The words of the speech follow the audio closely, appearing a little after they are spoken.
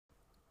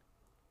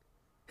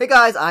Hey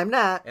guys, I'm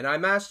Nat. And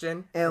I'm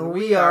Ashton. And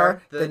we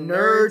are the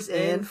Nerds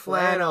in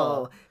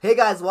Flannel. Hey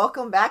guys,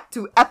 welcome back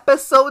to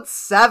episode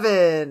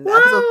 7.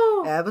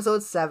 Woo!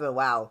 Episode 7,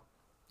 wow.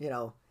 You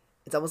know,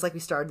 it's almost like we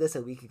started this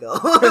a week ago.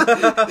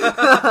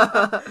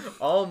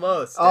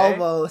 Almost.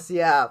 Almost,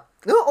 yeah.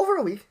 No, over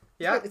a week.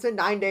 Yeah. It's been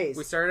 9 days.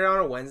 We started on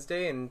a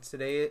Wednesday, and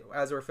today,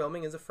 as we're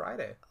filming, is a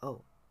Friday.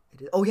 Oh.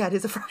 Yeah, it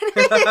is a Friday.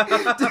 Dude,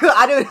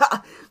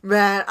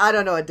 I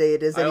don't know what day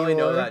it is anymore. I only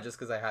know that just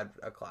because I had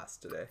a class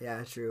today.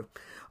 Yeah, true.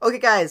 Okay,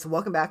 guys,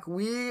 welcome back.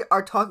 We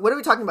are talking. What are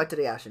we talking about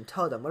today, Ashton?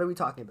 Tell them. What are we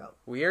talking about?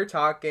 We are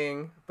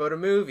talking about a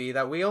movie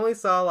that we only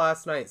saw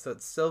last night, so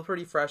it's still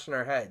pretty fresh in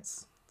our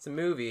heads. It's a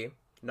movie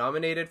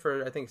nominated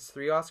for, I think,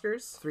 3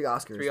 Oscars. 3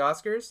 Oscars. 3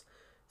 Oscars.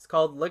 It's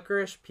called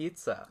Licorice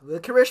Pizza.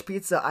 Licorice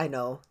Pizza. I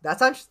know that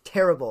sounds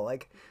terrible.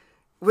 Like,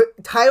 with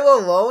title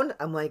alone,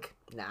 I'm like,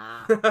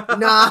 nah,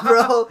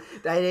 bro,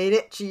 that ain't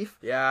it, Chief.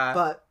 Yeah.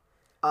 But,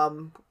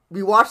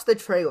 we watched the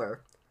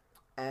trailer,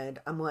 and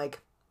I'm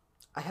like,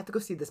 I have to go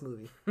see this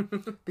movie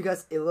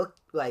because it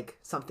looked like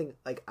something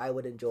like I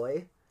would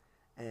enjoy,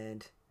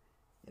 and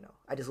you know,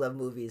 I just love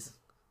movies.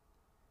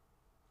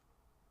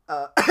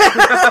 Yeah.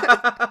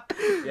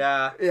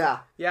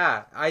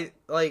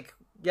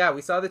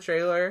 We saw the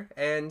trailer,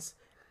 and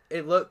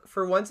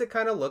for once it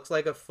kind of looks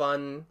like a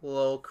fun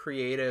little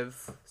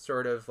creative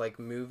sort of like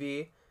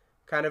movie,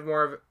 kind of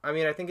more of,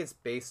 I think it's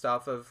based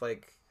off of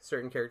like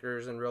certain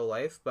characters in real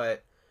life,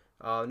 but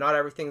not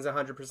everything's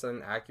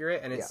 100%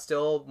 accurate, and it's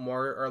still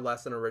more or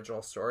less an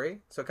original story.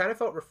 So it kind of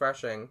felt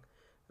refreshing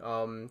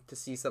to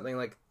see something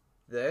like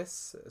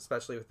this,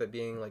 especially with it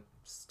being like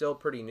still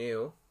pretty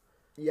new.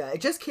 Yeah,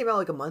 it just came out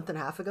like a month and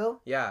a half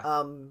ago. Yeah.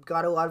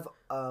 Got a lot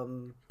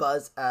of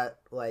buzz at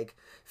like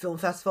film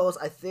festivals.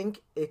 I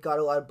think it got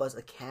a lot of buzz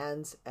at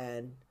Cannes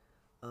and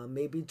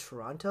maybe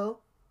Toronto.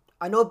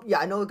 I know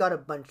it got a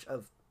bunch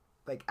of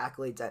like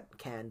accolades at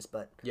Cannes,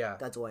 but yeah,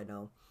 that's all I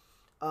know.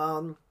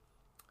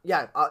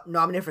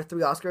 Nominated for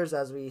 3 Oscars,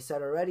 as we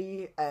said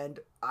already, and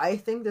I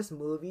think this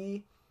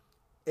movie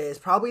is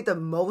probably the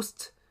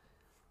most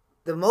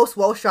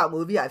well shot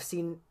movie I've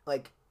seen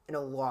like in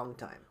a long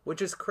time.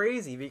 Which is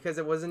crazy because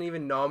it wasn't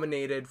even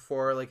nominated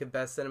for like a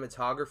Best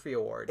Cinematography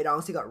award. It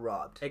honestly got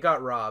robbed.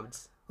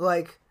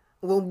 Like,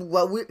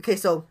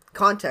 so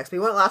context. We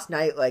went last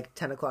night, like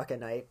 10 o'clock at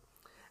night,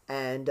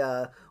 and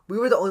we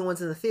were the only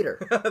ones in the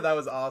theater. That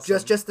was awesome.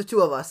 Just the two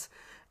of us,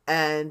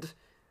 and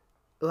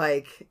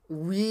like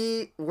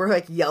we were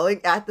like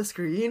yelling at the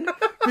screen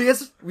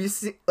because we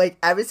see like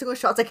every single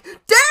shot's like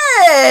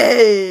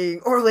dang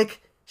or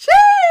like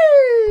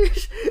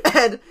sheesh,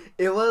 and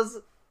it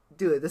was,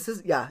 dude,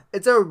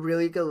 it's a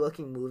really good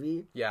looking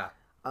movie. Yeah.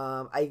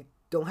 I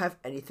don't have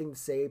anything to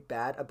say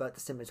bad about the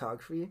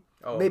cinematography.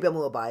 Oh. Maybe I'm a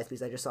little biased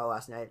because I just saw it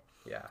last night.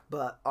 Yeah.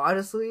 But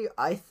honestly,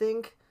 I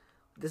think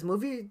this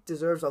movie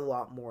deserves a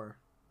lot more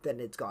than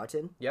it's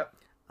gotten. Yep.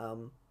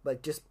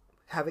 But just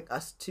having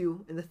us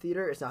two in the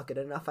theater is not good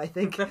enough, I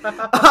think.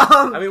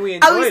 We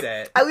enjoyed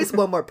it. At least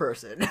one more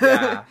person.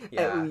 Yeah.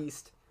 At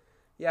least.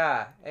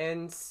 Yeah,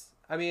 and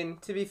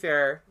to be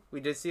fair, we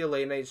did see a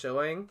late night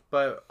showing,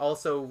 but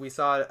also we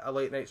saw a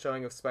late night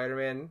showing of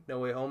Spider-Man No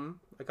Way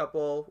Home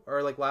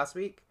last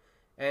week,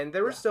 and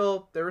there were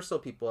still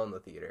people in the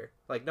theater.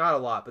 Like, not a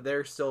lot, but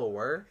there still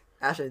were.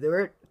 Actually, there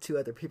were 2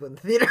 other people in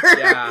the theater.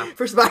 Yeah.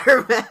 For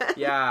Spider-Man.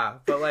 Yeah,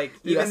 but like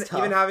even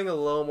having a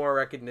little more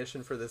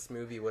recognition for this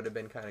movie would have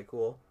been kind of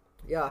cool.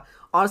 Yeah,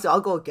 honestly,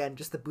 I'll go again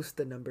just to boost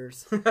the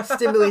numbers,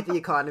 stimulate the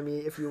economy,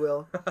 if you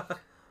will.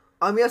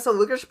 So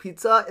Licorice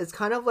Pizza is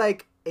kind of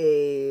like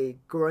a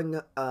growing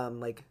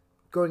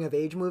of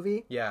age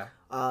movie. Yeah.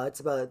 It's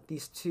about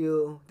these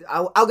 2.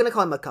 I'm gonna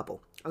call them a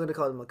couple.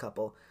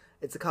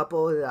 It's a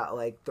couple that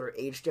like their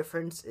age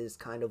difference is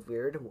kind of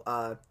weird.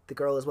 The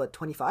girl is what,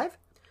 25?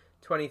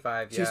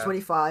 25. Yeah. She's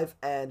 25,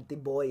 and the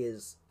boy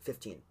is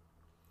 15.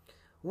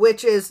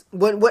 Which is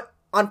what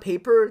on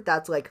paper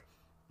that's like,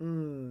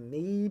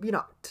 maybe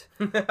not.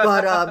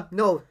 But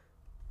no,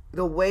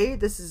 the way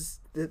this is.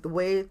 The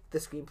way the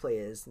screenplay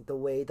is, the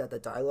way that the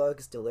dialogue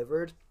is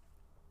delivered,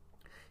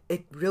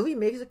 it really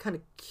makes it kind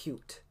of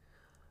cute.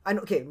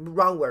 Okay,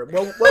 wrong word.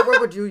 What word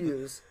would you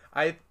use?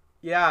 I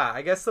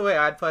guess the way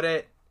I'd put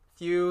it,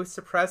 if you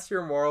suppress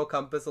your moral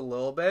compass a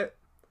little bit,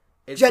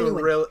 it's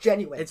genuine.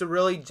 It's a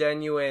really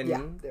genuine.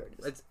 Yeah, there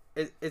it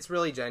is. It's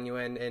really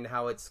genuine in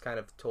how it's kind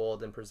of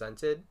told and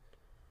presented.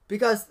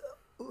 Because,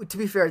 to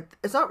be fair,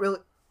 it's not really.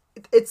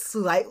 It's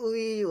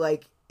slightly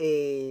like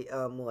a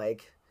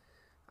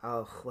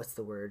what's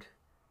the word?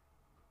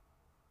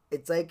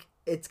 It's like,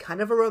 it's kind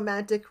of a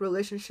romantic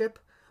relationship,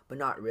 but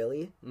not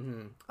really.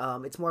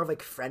 Mm-hmm. It's more of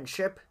like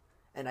friendship,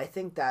 and I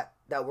think that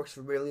works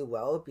really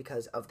well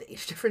because of the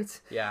age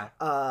difference. Yeah.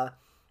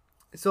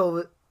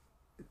 So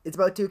it's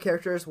about 2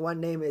 characters. One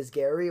name is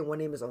Gary, and one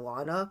name is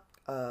Alana.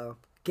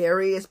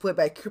 Gary is played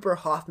by Cooper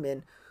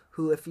Hoffman,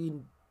 who, if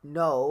you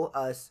know,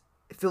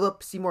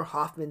 Philip Seymour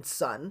Hoffman's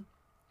son.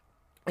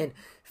 And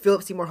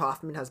Philip Seymour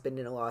Hoffman has been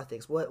in a lot of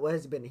things. What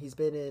has he been? He's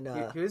been in.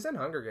 He was in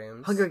Hunger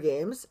Games. Hunger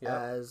Games, yep.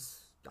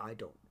 as I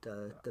don't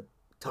the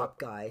top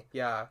guy.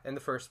 Yeah, and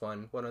the first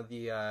one of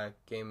the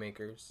game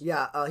makers.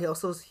 Yeah,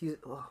 he's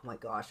oh my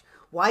gosh.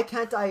 Why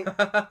can't I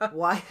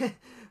why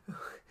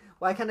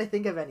why can't I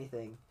think of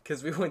anything?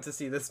 Because we went to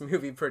see this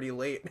movie pretty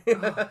late.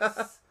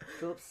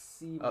 Philip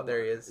Seymour. Oh,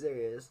 there he is. There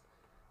he is.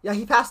 Yeah,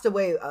 he passed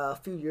away a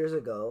few years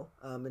ago.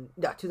 In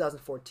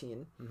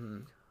 2014.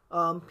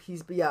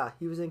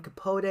 He was in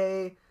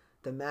Capote,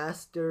 The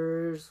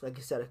Masters, like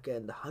you said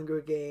again, The Hunger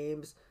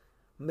Games,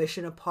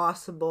 Mission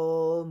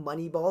Impossible,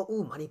 Moneyball.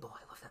 Ooh, Moneyball!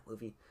 I love that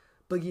movie.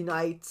 Boogie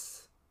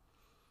Nights.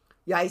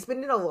 Yeah, he's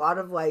been in a lot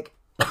of like.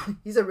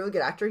 He's a really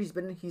good actor.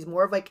 He's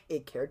more of like a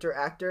character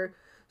actor,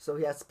 so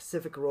he has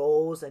specific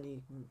roles, and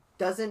he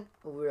doesn't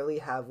really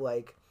have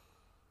like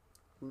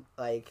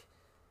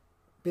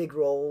big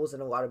roles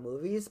in a lot of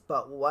movies.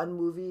 But one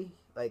movie,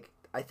 like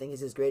I think is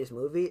his greatest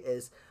movie,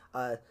 is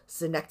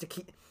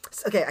Synecdoche.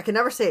 Okay, I can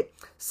never say it.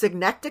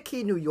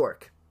 Synecdoche, New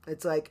York.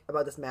 It's like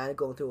about this man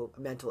going through a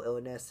mental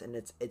illness, and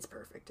it's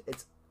perfect.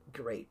 It's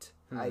great.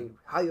 I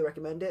highly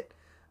recommend it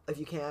if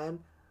you can.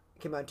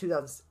 It came out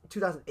in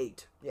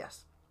 2008.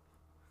 Yes,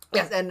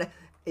 and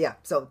yeah.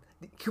 So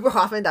Cooper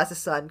Hoffman, that's his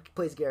son,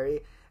 plays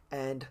Gary,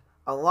 and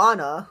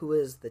Alana, who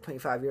is the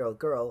 25-year-old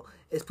girl,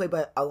 is played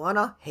by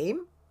Alana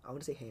Haim. I want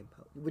to say Haim.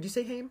 Would you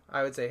say Haim?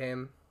 I would say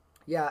Haim.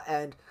 Yeah,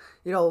 and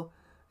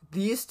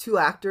these two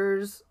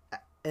actors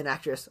and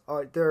actress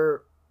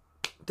they're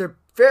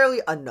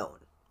fairly unknown.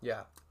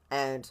 Yeah.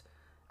 And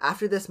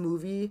after this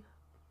movie,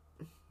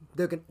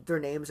 their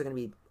names are going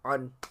to be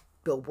on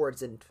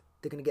billboards, and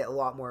they're going to get a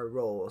lot more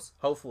roles.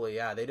 Hopefully,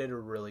 yeah. They did a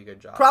really good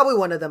job. Probably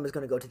one of them is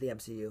going to go to the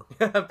MCU.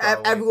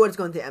 Everyone's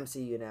going to the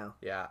MCU now.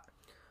 Yeah.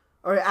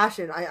 All right,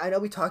 Ashton, I know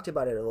we talked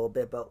about it a little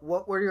bit, but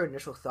what were your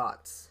initial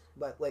thoughts?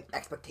 Like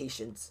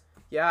expectations?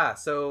 Yeah,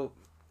 so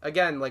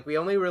again, like we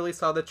only really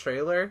saw the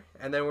trailer,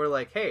 and then we're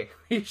like, hey,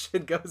 we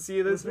should go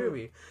see this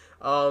movie.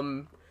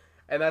 And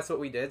that's what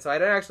we did. So I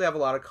didn't actually have a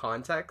lot of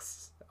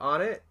context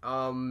on it.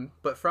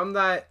 But from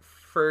that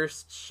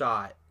first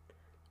shot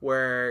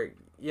where,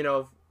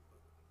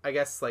 I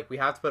guess like we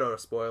have to put out a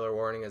spoiler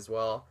warning as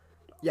well.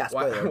 Yeah,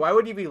 spoiler. Why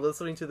would you be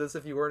listening to this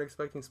if you weren't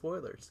expecting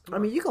spoilers? I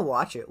mean, you can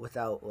watch it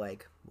without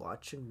like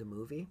watching the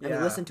movie. I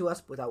mean, listen to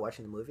us without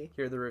watching the movie.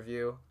 Hear the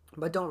review.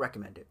 But don't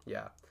recommend it.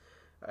 Yeah.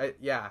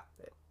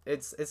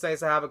 It's nice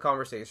to have a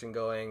conversation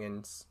going,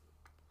 and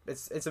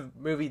it's a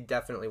movie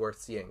definitely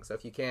worth seeing. So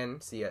if you can,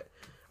 see it.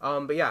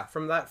 But yeah,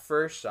 from that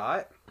first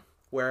shot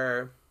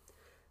where,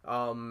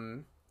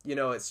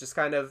 it's just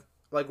kind of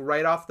like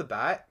right off the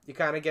bat, you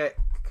kind of get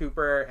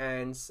Cooper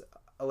and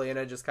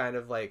Elena just kind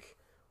of like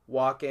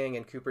walking,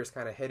 and Cooper's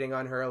kind of hitting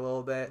on her a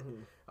little bit.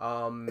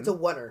 It's a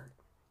oneer.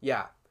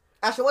 Yeah.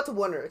 Actually, what's a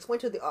oneer? Explain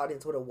to the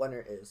audience what a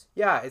oneer is.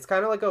 Yeah, it's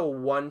kind of like a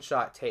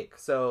one-shot take.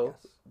 So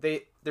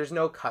there's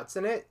no cuts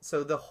in it.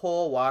 So the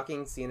whole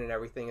walking scene and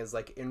everything is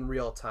like in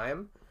real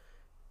time.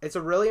 It's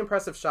a really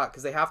impressive shot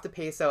because they have to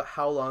pace out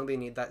how long they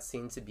need that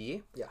scene to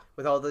be. Yeah.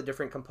 With all the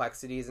different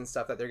complexities and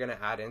stuff that they're going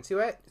to add into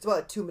it. It's about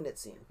a 2-minute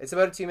scene. It's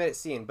about a 2-minute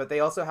scene, but they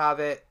also have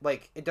it,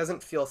 like, it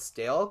doesn't feel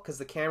stale because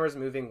the camera's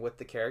moving with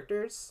the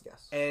characters.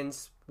 Yes. And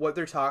what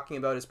they're talking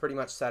about is pretty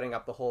much setting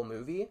up the whole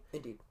movie.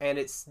 Indeed. And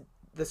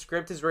the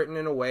script is written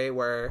in a way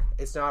where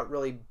it's not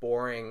really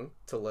boring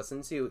to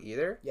listen to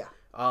either. Yeah.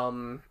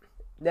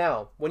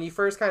 Now, when you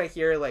first kind of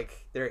hear,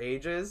 like, their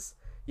ages,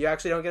 you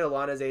actually don't get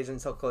Alana's age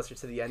until closer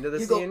to the end of the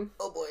scene.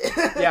 Go, oh boy.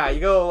 Yeah, you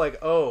go like,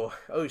 oh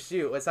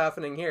shoot, what's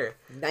happening here?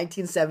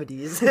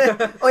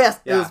 1970s. Oh yes,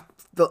 yeah.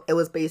 It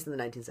was based in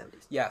the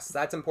 1970s. Yes,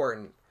 that's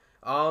important.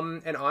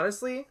 And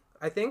honestly,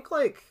 I think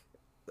like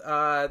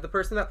the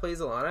person that plays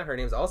Alana, her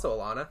name's also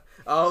Alana.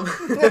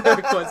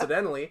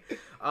 Coincidentally,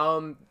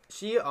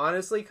 she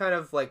honestly kind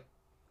of like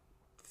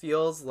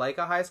feels like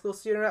a high school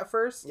student at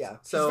first. Yeah,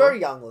 so she's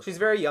very young looking. She's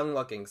very young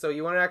looking. So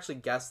you want to actually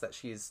guess that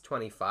she's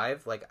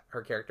 25, like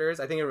her character is.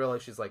 I think in real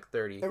life she's like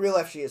 30. In real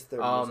life she is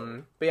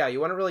 30. But yeah, you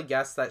want to really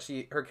guess that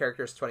her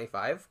character is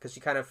 25 because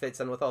she kind of fits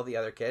in with all the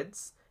other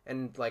kids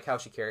and like how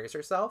she carries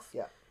herself.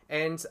 Yeah.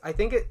 And I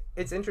think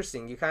it's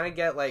interesting. You kind of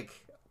get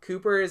like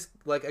Cooper is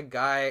like a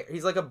guy.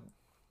 He's like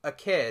a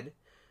kid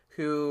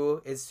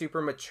who is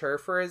super mature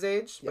for his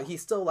age, but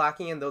he's still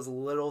lacking in those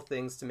little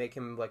things to make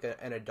him like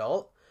an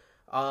adult.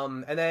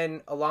 And then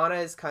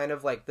Alana is kind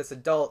of like this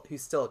adult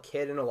who's still a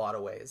kid in a lot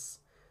of ways.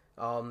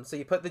 So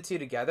you put the two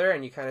together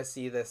and you kind of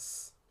see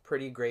this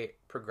pretty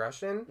great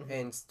progression. Mm-hmm.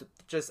 And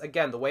just,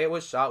 again, the way it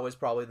was shot was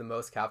probably the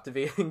most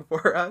captivating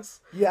for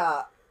us.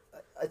 Yeah.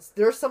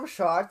 There's some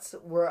shots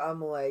where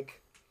I'm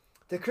like,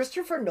 did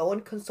Christopher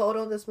Nolan consult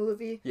on this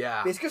movie?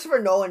 Yeah. Because Christopher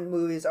Nolan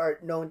movies are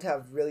known to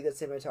have really good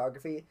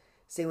cinematography.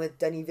 Same with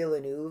Denis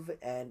Villeneuve.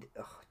 And,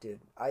 oh,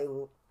 dude,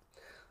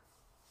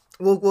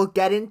 We'll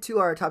get into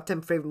our top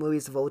 10 favorite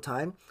movies of all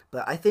time,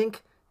 but I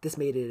think this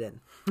made it in.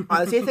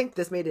 Honestly, I think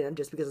this made it in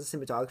just because of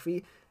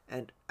cinematography,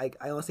 and I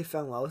honestly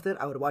fell in love with it.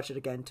 I would watch it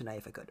again tonight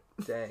if I could.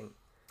 Dang.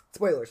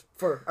 Spoilers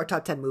for our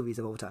top 10 movies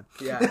of all time.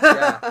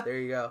 Yeah, there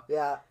you go.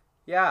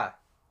 Yeah.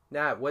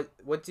 Nat,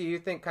 what do you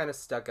think kind of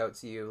stuck out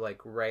to you,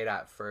 like, right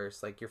at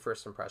first, like, your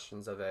first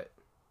impressions of it?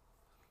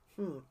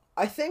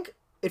 I think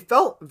it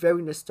felt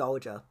very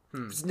nostalgic.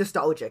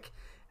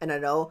 And I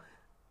know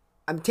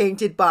I'm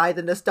tainted by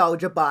the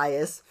nostalgia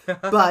bias,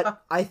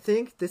 but I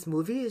think this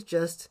movie is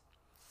just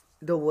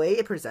the way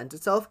it presents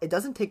itself. It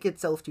doesn't take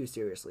itself too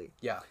seriously.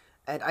 Yeah.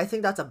 And I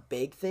think that's a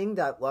big thing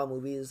that a lot of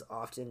movies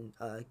often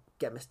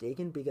get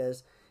mistaken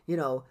because, you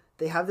know,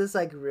 they have this,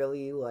 like,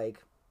 really,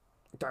 like,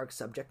 dark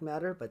subject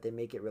matter, but they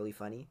make it really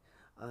funny.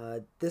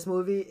 This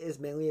movie is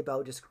mainly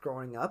about just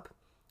growing up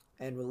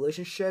and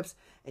relationships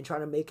and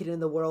trying to make it in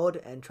the world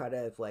and try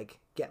to, like,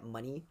 get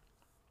money.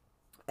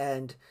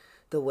 And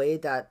the way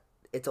that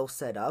it's all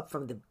set up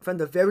from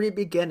the very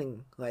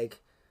beginning,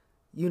 like,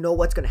 you know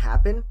what's going to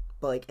happen,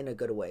 but, like, in a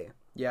good way.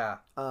 Yeah.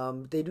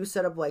 They do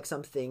set up, like,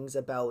 some things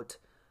about,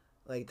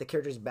 like, the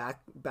character's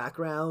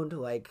background,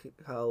 like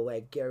how,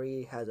 like,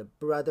 Gary has a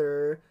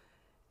brother,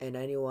 and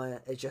anyone,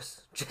 it's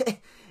just,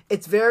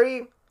 it's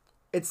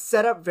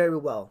set up very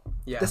well.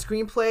 Yeah. The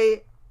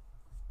screenplay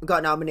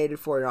got nominated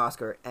for an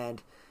Oscar,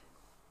 and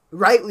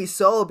rightly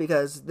so,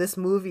 because this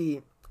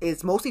movie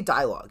is mostly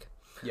dialogue.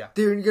 Yeah.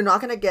 You're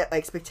not going to get,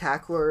 like,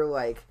 spectacular,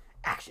 like,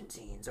 action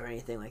scenes or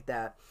anything like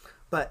that,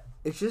 but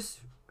it's just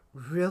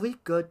really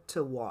good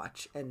to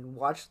watch, and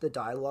watch the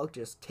dialogue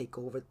just take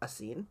over a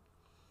scene.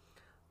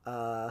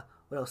 What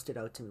else stood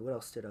out to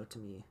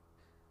me?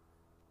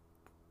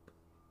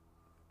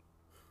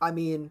 I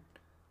mean,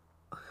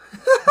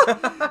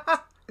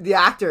 the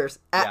actors.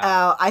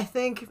 Yeah. I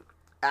think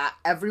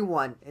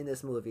everyone in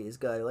this movie is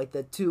good. Like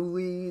the two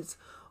leads.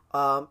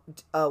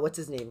 What's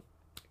his name?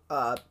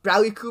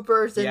 Bradley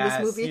Cooper's in this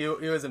movie.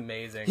 He was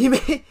amazing. He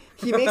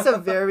makes a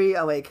very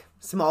like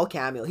small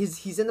cameo.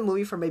 He's in the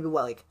movie for maybe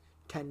what, like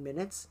 10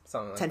 minutes?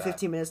 Something like 10, that.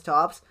 15 minutes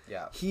tops.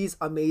 Yeah. He's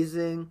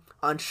amazing.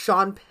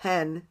 Sean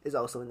Penn is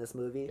also in this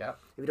movie. Yeah.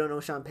 If you don't know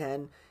Sean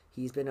Penn,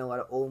 he's been in a lot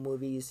of old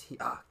movies.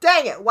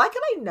 Dang it! Why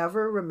can I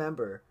never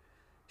remember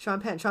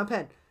Sean Penn?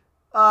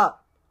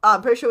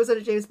 I'm pretty sure it was in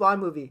a James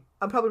Bond movie.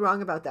 I'm probably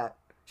wrong about that.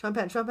 Sean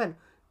Penn.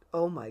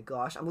 Oh my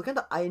gosh. I'm looking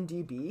at the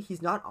IMDb.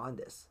 He's not on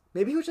this.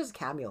 Maybe he was just a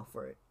cameo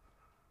for it.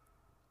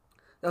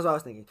 That's what I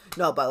was thinking.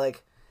 No, but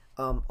like,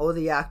 all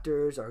the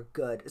actors are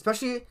good.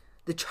 Especially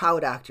the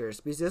child actors.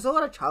 Because there's a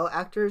lot of child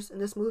actors in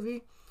this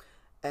movie.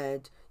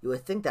 And you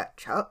would think that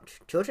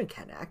children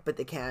can't act, but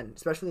they can.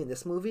 Especially in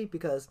this movie,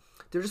 because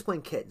they're just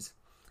playing kids.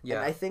 Yeah.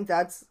 And I think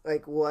that's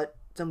like what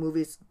some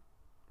movies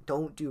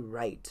don't do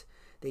right.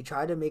 They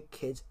try to make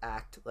kids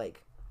act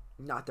like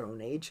not their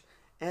own age.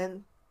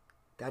 And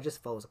that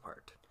just falls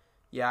apart.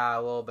 Yeah,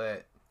 a little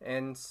bit.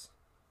 And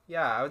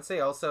yeah, I would say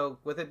also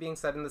with it being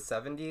set in the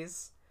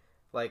 70s,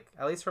 like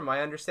at least from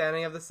my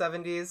understanding of the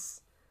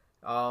 70s,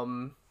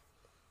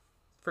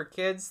 for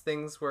kids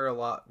things were a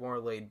lot more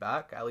laid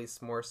back, at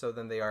least more so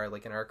than they are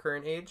like in our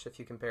current age if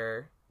you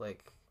compare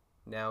like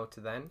now to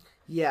then.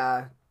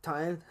 Yeah,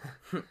 time.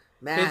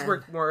 Man. Kids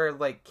were more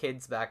like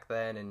kids back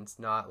then and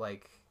not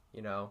like,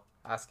 you know,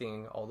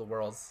 asking all the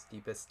world's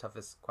deepest,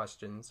 toughest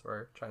questions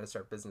or trying to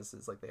start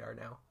businesses like they are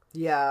now.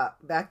 Yeah,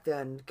 back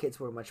then, kids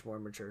were much more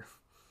mature.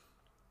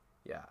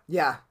 Yeah.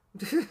 Yeah.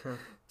 You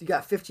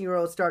got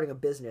 15-year-olds starting a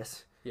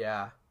business.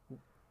 Yeah.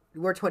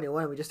 We're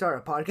 21. We just started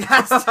a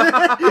podcast.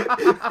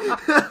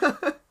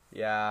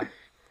 Yeah.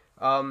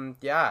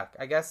 Yeah,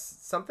 I guess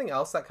something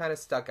else that kind of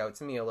stuck out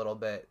to me a little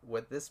bit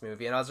with this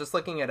movie, and I was just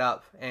looking it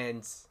up,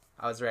 and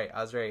I was right.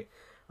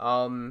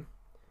 The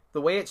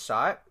way it's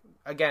shot,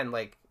 again,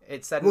 like,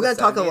 it's set in We're the going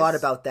to talk 70s. a lot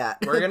about that.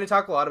 We're going to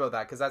talk a lot about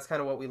that, because that's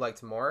kind of what we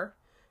liked more.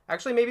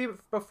 Actually, maybe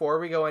before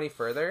we go any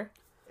further,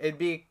 it'd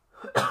be,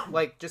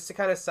 like, just to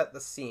kind of set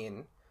the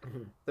scene.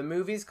 Mm-hmm. The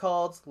movie's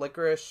called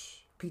Licorice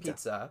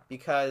Pizza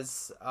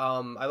because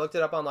I looked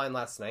it up online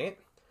last night.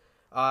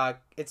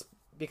 It's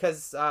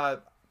because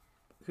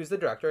who's the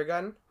director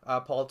again?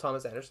 Paul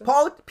Thomas Anderson.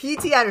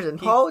 P.T. Anderson.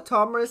 Paul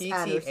Thomas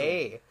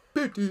Anderson.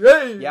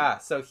 PTA. Yeah.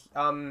 So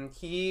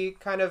he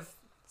kind of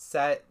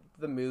set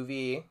the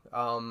movie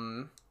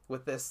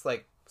with this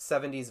like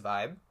 70s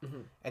vibe,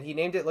 and he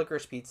named it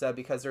Licorice Pizza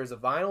because there's a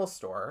vinyl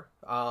store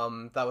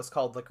that was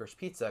called Licorice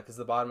Pizza because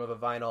the bottom of a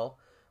vinyl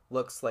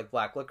looks like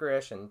black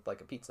licorice and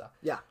like a pizza.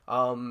 Yeah.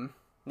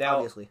 Now,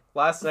 obviously.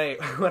 Last night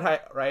when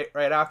I right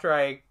after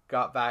I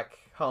got back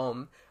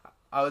home,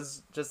 I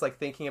was just like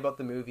thinking about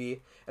the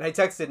movie, and I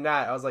texted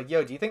Nat. I was like,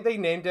 "Yo, do you think they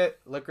named it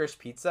Licorice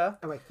Pizza?"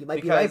 I'm like, "You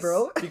might be right,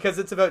 bro." Because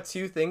it's about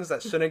two things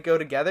that shouldn't go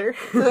together.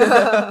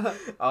 I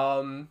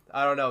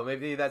don't know.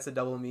 Maybe that's a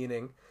double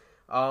meaning.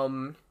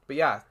 But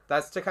yeah,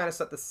 that's to kind of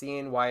set the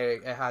scene why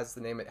it has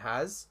the name it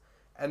has,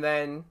 and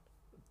then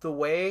the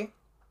way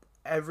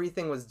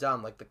everything was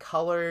done, like the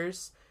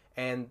colors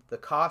and the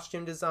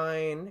costume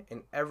design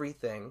and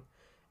everything,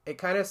 it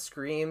kind of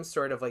screams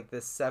sort of like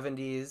this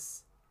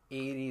 70s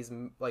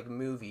 80s like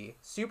movie,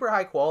 super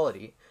high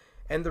quality.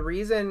 And the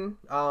reason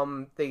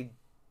they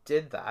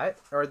did that,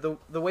 or the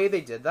way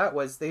they did that,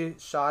 was they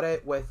shot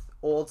it with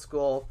old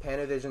school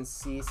Panavision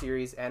C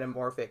series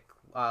anamorphic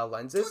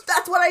lenses.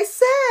 That's what I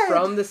said!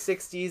 From the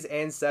 60s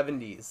and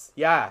 70s.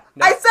 Yeah.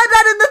 I said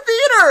that in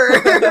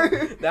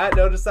the theater! Nat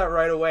noticed that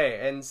right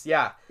away, and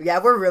yeah.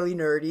 Yeah, we're really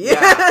nerdy.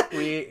 Yeah,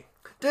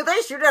 Did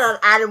they shoot it on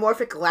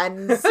anamorphic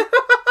lens?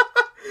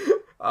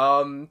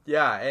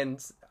 Yeah,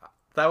 and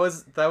that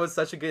was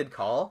such a good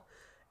call.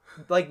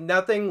 Like,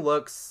 nothing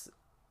looks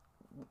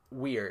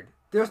weird.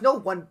 There's no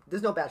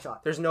bad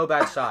shot. There's no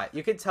bad shot.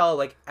 You could tell,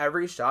 like,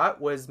 every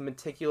shot was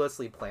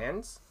meticulously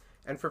planned.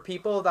 And for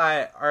people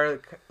that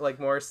are, like,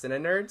 more cine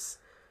nerds,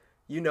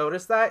 you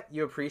notice that,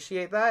 you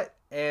appreciate that.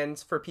 And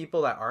for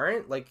people that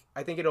aren't, like,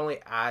 I think it only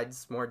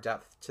adds more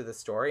depth to the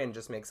story and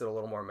just makes it a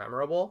little more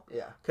memorable.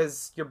 Yeah.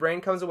 Because your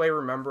brain comes away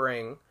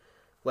remembering,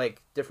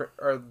 like, different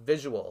or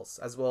visuals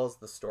as well as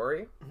the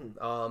story.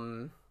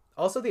 Mm-hmm.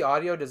 Also, the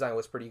audio design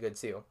was pretty good,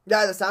 too.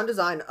 Yeah, the sound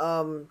design,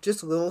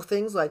 just little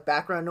things like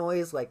background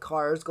noise, like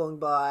cars going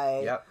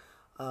by. Yep.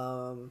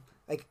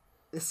 Like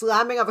the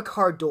slamming of a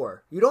car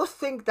door. You don't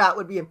think that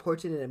would be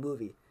important in a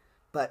movie,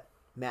 but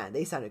man,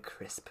 they sounded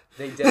crisp.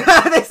 They did.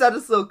 They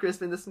sounded so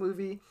crisp in this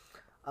movie.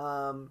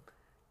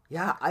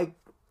 Yeah, I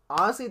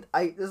honestly,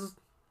 I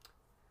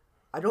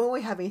don't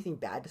really have anything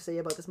bad to say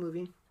about this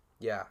movie.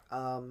 Yeah.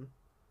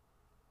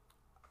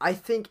 I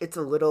think it's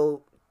a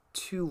little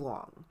too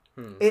long.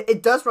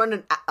 It does run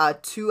in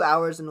 2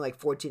 hours and like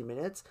 14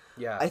 minutes.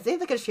 Yeah. I think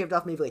they could have shaved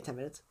off maybe like 10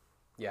 minutes.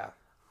 Yeah.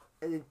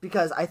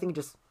 Because I think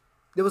just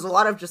there was a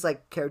lot of just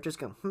like characters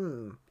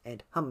going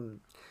and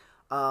hum.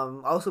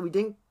 Also, we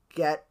didn't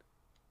get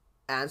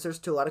answers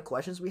to a lot of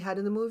questions we had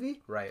in the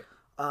movie. Right.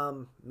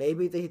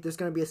 Maybe there's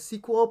going to be a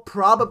sequel.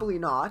 Probably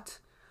not.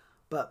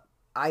 But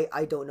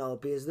I don't know,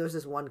 because there's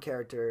this one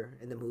character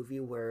in the movie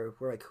where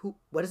we're like,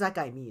 what does that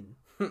guy mean?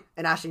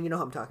 And Ashton, you know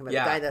who I'm talking about.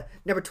 Yeah. The guy in the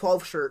number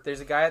 12 shirt.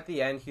 There's a guy at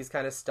the end, he's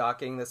kind of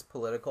stalking this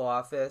political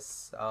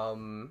office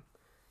that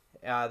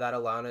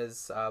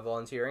Alana's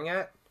volunteering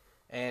at.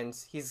 And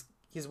he's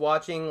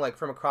watching, like,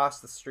 from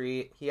across the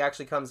street. He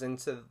actually comes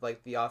into,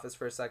 like, the office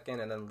for a second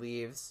and then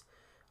leaves.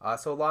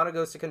 So Alana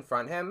goes to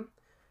confront him.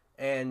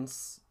 And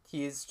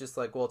he's just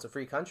like, well, it's a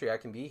free country. I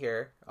can be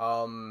here.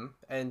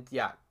 And,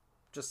 yeah,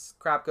 just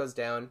crap goes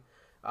down.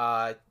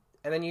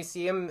 And then you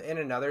see him in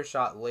another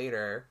shot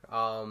later.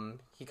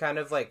 He kind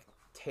of, like,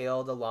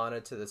 tailed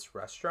Alana to this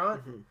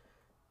restaurant. Mm-hmm.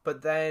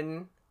 But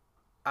then,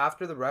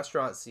 after the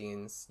restaurant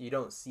scenes, you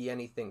don't see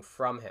anything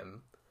from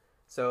him.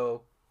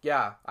 So,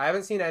 yeah, I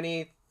haven't seen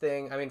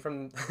anything. I mean,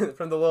 from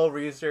from the little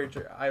research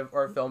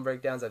or film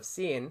breakdowns I've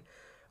seen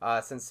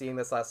since seeing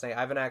this last night, I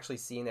haven't actually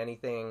seen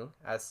anything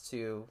as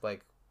to,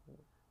 like,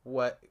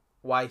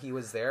 why he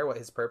was there, what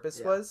his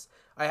purpose was.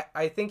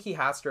 I think he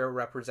has to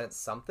represent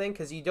something,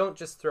 because you don't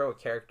just throw a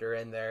character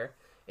in there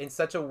in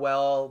such a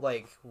well,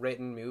 like,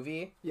 written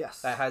movie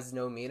that has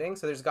no meaning.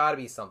 So there's got to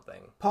be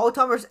something. Paul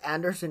Thomas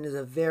Anderson is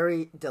a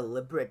very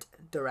deliberate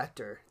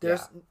director.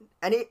 There's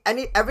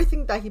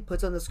everything that he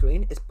puts on the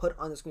screen is put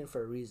on the screen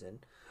for a reason.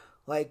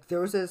 Like, there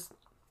was this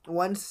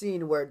one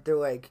scene where they're,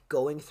 like,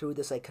 going through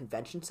this, like,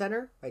 convention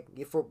center, like,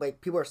 for,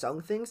 like, people are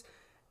selling things,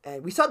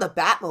 and we saw the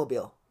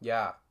Batmobile.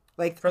 Yeah.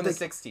 Like, from the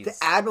 60s. The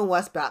Admiral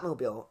West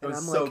Batmobile. And it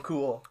was so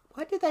cool.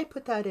 Why did they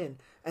put that in?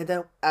 And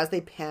then as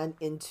they pan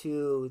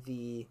into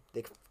the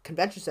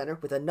convention center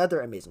with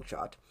another amazing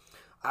shot,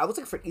 I was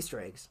looking for Easter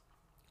eggs.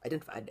 I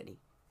didn't find any.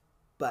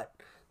 But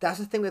that's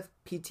the thing with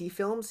PT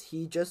films.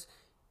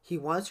 He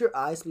wants your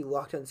eyes to be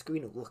locked on the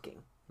screen and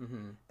looking.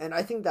 Mm-hmm. And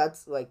I think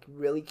that's, like,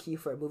 really key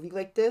for a movie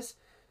like this.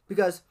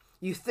 Because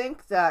you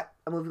think that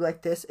a movie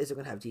like this isn't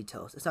going to have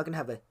details. It's not going to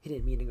have a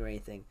hidden meaning or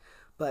anything.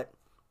 But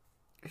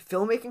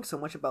filmmaking so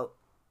much about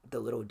the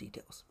little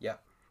details. Yeah.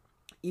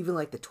 Even,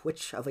 like, the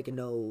twitch of, like, a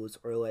nose,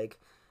 or, like,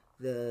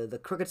 the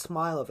crooked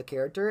smile of a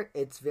character.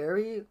 It's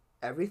very,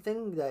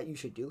 everything that you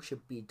should do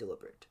should be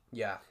deliberate.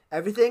 Yeah.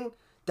 Everything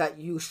that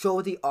you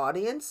show the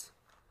audience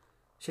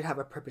should have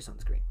a purpose on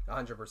the screen.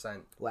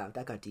 100%. Wow,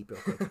 that got deep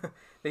real quick.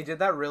 They did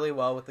that really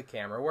well with the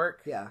camera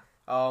work. Yeah.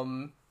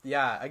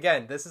 Yeah,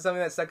 again, this is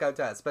something that stuck out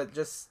to us, but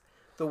just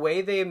the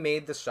way they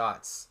made the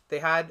shots. They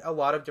had a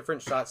lot of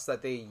different shots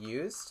that they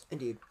used.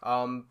 Indeed.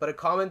 But a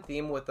common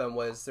theme with them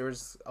was there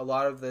was a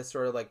lot of this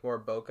sort of, like, more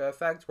bokeh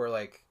effect where,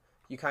 like,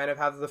 you kind of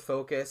have the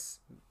focus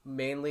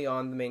mainly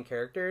on the main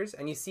characters,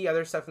 and you see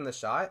other stuff in the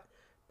shot,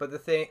 but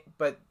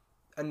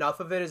enough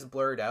of it is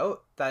blurred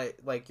out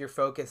that, like, your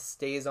focus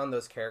stays on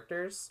those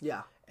characters.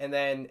 Yeah. And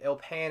then it'll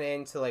pan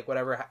into, like,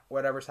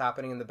 whatever's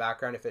happening in the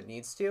background if it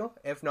needs to.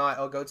 If not,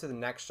 it'll go to the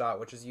next shot,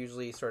 which is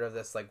usually sort of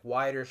this, like,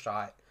 wider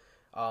shot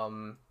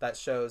that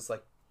shows,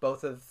 like,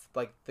 both of,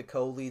 like, the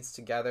co-leads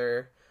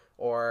together,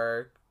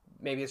 or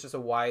maybe it's just a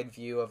wide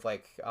view of,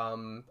 like,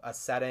 a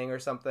setting or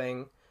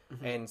something.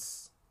 Mm-hmm. And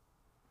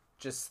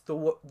just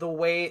the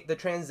way the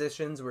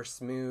transitions were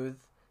smooth.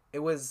 It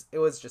was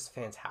just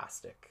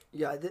fantastic.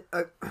 Yeah,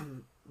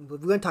 we're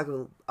going to talk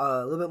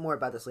a little bit more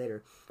about this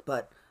later,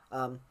 but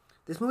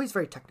this movie is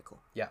very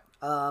technical. Yeah.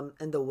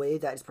 And the way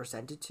that it's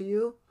presented to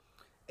you,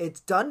 it's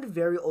done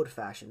very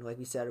old-fashioned, like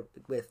we said,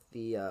 with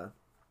the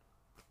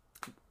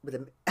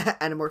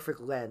anamorphic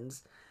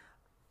lens,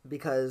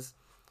 because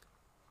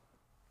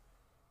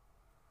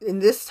in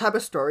this type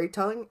of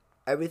storytelling,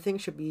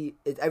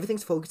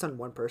 everything's focused on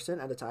one person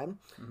at a time.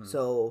 Mm-hmm.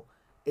 So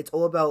it's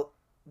all about,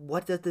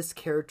 what does this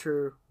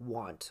character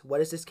want?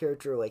 What is this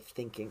character, like,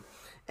 thinking?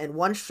 And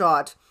one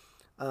shot,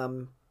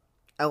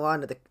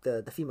 Alana,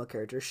 the female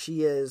character,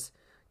 she is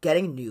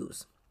getting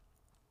news.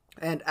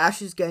 And as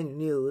she's getting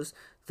news,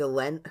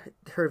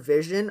 her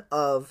vision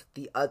of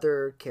the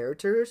other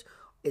characters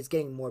is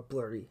getting more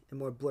blurry and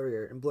more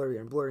blurrier and blurrier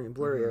and blurrier and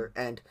blurrier. Mm-hmm.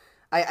 And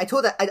I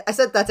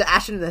said that to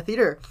Ashton in the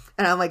theater,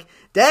 and I'm like,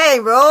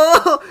 dang,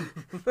 bro!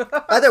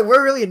 Either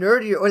we're really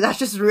nerdy, or that's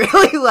just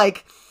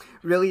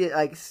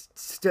really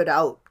stood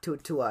out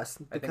to us.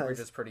 Because, I think we're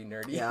just pretty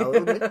nerdy. Yeah.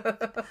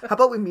 How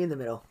about we meet in the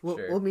middle?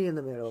 Sure. We'll meet in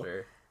the middle.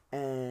 Sure.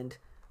 And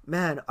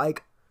man,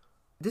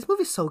 this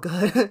movie's so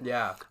good.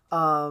 Yeah.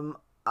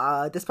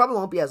 This probably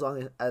won't be as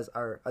long as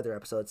our other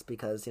episodes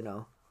because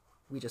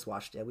we just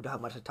watched it. We don't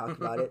have much to talk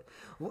about it.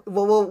 Maybe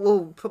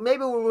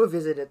we'll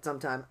revisit it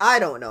sometime. I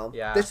don't know.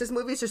 Yeah. This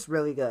movie's just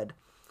really good.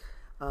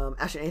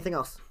 Actually, anything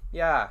else?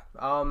 Yeah.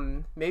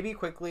 Maybe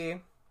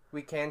quickly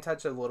we can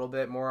touch a little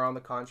bit more on the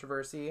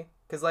controversy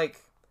because,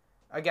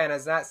 again,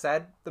 as Nat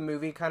said, the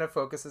movie kind of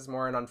focuses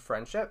more on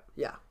friendship.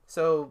 Yeah.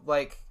 So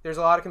there's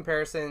a lot of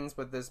comparisons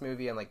with this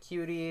movie and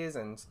Cuties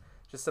and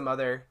just some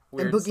other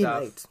weird and Boogie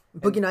stuff. Nights.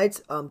 Boogie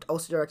Nights,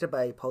 also directed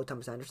by Paul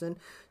Thomas Anderson.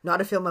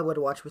 Not a film I would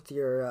watch with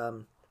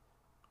your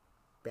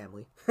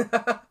family.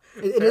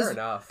 Fair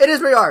enough. It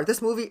is rated R.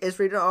 This movie is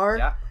rated R,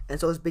 yeah.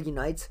 And so is Boogie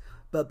Nights.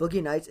 But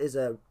Boogie Nights is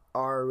a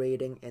R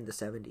rating in the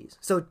 70s.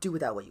 So do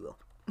with that what you will.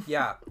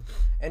 Yeah.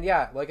 And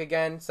yeah,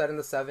 again, set in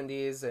the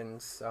 70s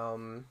and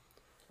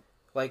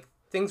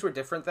things were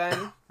different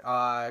then.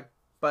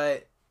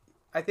 But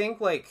I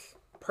think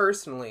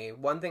personally,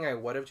 one thing I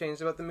would have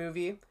changed about the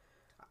movie,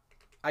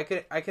 I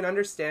can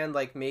understand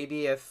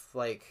maybe if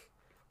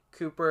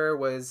Cooper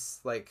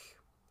was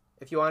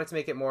if you wanted to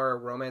make it more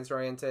romance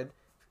oriented,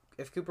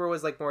 if Cooper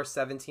was more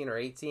 17 or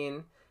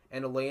 18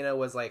 and Elena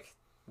was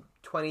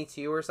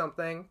 22 or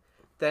something,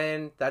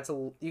 then that's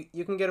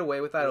you can get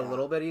away with that a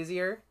little bit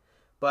easier.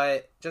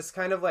 But just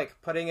kind of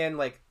putting in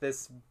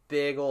this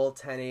big old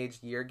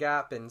 10-age year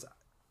gap, and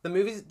the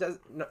movie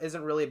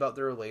isn't really about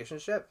the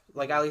relationship,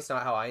 at least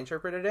not how I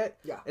interpreted it.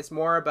 Yeah. It's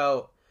more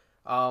about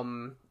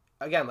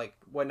again,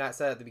 what Nat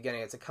said at the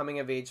beginning, it's a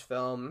coming-of-age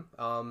film.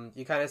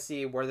 You kind of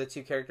see where the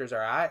two characters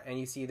are at, and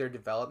you see their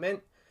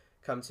development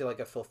come to,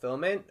 a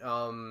fulfillment.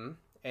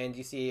 And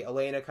you see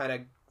Elena kind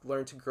of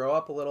learn to grow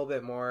up a little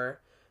bit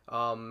more.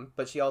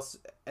 But she also...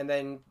 And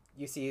then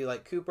you see,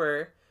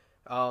 Cooper,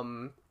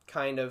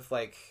 kind of,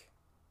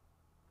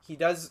 he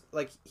does...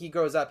 he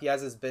grows up, he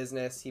has his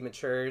business, he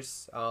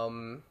matures.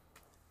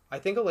 I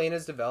think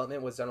Elena's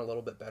development was done a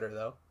little bit better,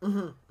 though.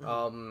 Mm-hmm,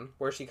 mm-hmm.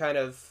 Where she kind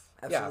of...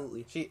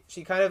 Absolutely. Yeah,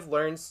 she kind of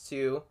learns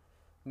to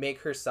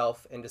make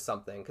herself into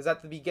something. Because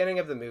at the beginning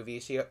of the movie,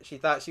 she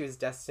thought she was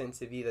destined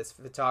to be this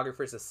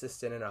photographer's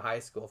assistant in a high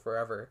school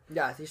forever.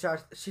 Yeah,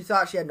 she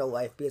thought she had no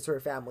life because her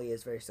family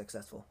is very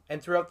successful.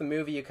 And throughout the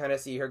movie, you kind of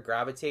see her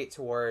gravitate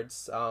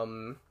towards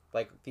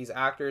these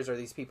actors or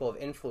these people of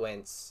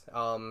influence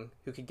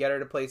who could get her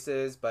to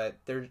places, but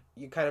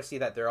you kind of see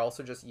that they're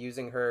also just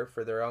using her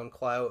for their own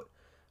clout.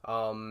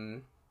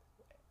 And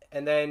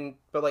then,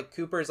 but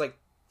Cooper's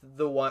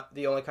the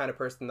only kind of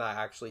person that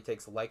actually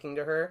takes a liking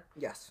to her.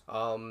 Yes.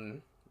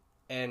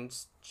 And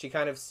she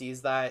kind of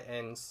sees that,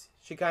 and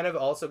she kind of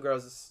also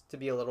grows to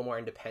be a little more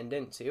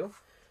independent too.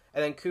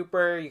 And then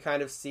Cooper, you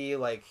kind of see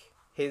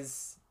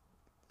his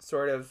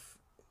sort of,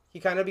 he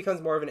kind of becomes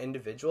more of an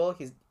individual.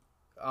 He's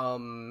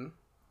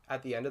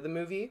at the end of the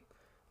movie,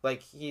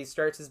 he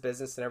starts his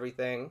business and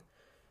everything,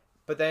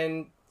 but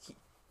then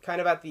kind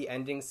of at the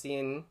ending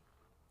scene,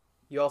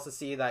 you also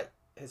see that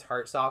his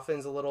heart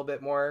softens a little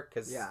bit more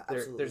because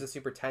there's a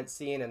super tense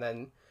scene, and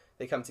then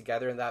they come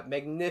together in that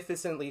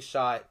magnificently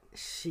shot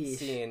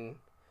scene.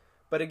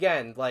 But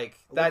again,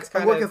 that's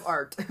kind of a work of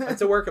art.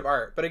 It's a work of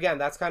art. But again,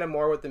 that's kind of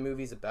more what the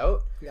movie's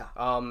about. Yeah.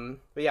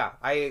 But yeah,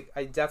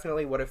 I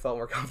definitely would have felt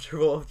more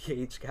comfortable if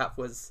the age gap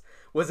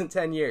wasn't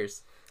 10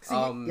 years. See,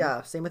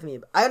 yeah, same with me.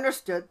 I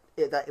understood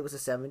that it was the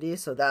 70s,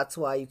 so that's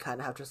why you kind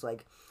of have to just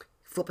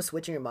flip a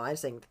switch in your mind,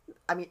 saying,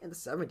 I mean, in the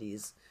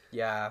 70s.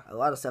 Yeah. A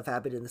lot of stuff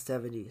happened in the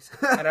 70s.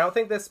 And I don't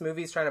think this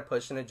movie's trying to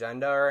push an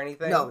agenda or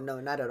anything. No,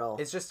 not at all.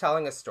 It's just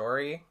telling a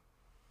story.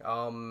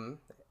 And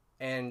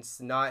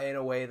not in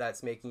a way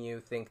that's making you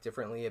think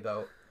differently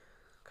about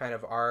kind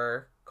of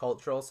our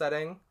cultural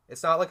setting.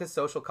 It's not a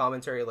social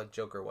commentary like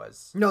Joker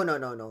was. No.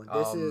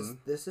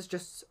 This is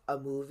just a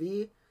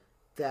movie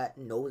that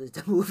knows it's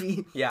a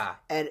movie. Yeah.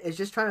 And it's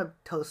just trying to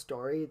tell a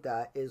story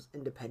that is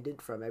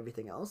independent from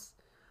everything else.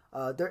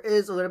 There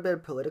is a little bit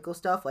of political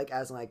stuff,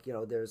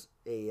 there's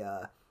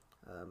a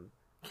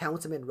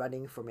councilman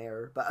running for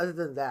mayor, but other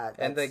than that,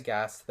 and the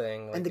gas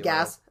thing, and the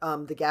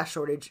gas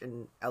shortage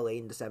in LA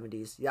in the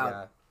 70s,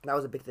 yeah, that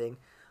was a big thing.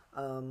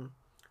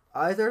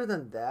 Other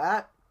than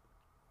that,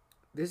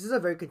 this is a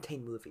very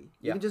contained movie.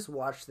 You can just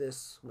watch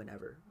this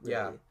whenever.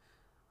 Really.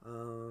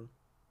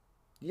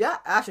 Yeah.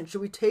 Ashton,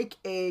 should we take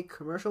a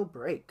commercial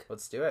break?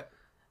 Let's do it.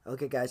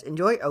 Okay, guys,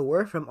 enjoy a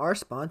word from our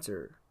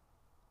sponsor.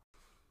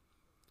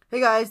 Hey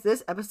guys,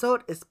 this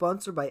episode is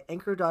sponsored by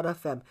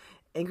Anchor.fm.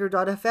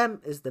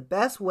 Anchor.fm is the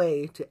best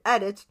way to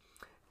edit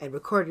and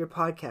record your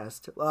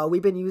podcast.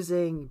 We've been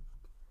using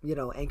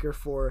Anchor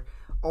for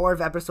all of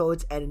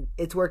episodes, and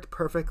it's worked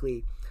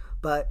perfectly.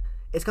 But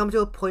it's come to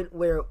a point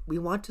where we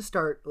want to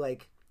start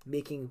like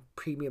making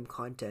premium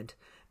content,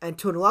 and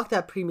to unlock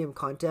that premium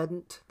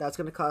content, that's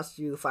going to cost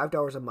you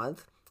 $5 a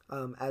month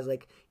as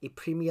like a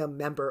premium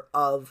member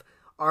of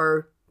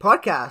our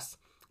podcast,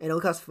 and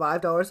it'll cost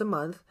 $5 a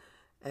month.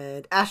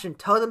 And Ashton,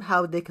 tell them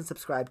how they can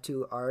subscribe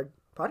to our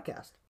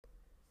podcast.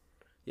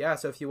 Yeah,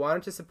 so if you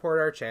wanted to support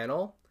our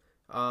channel,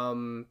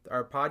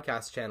 our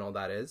podcast channel,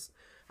 that is,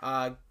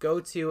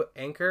 go to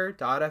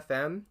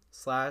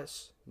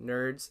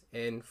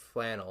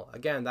anchor.fm/nerdsinflannel.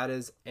 Again, that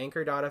is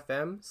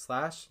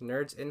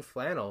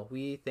anchor.fm/nerdsinflannel.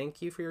 We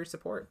thank you for your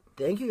support.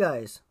 Thank you,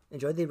 guys.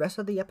 Enjoy the rest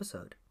of the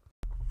episode.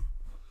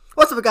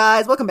 What's up,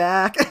 guys? Welcome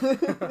back.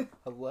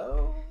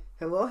 Hello?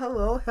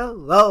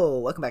 Hello.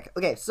 Welcome back.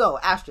 Okay, so,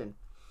 Ashton,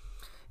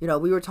 we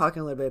were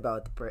talking a little bit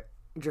about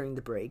during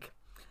the break,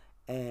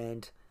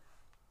 and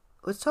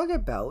let's talk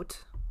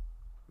about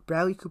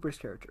Bradley Cooper's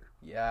character.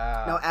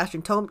 Yeah. Now,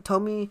 Ashton, tell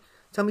me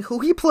who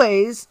he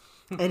plays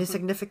and his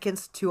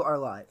significance to our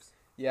lives.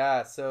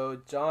 Yeah.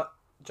 So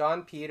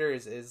John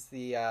Peters is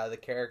the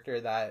character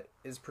that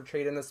is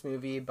portrayed in this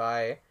movie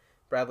by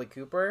Bradley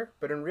Cooper,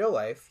 but in real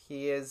life,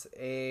 he is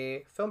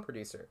a film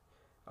producer.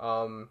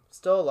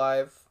 Still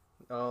alive.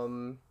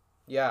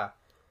 Yeah.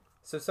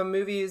 So some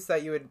movies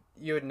that you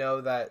would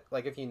know that,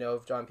 like, if you know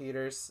of John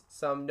Peters,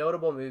 some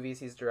notable movies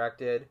he's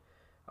directed.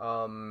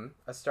 A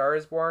Star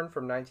is Born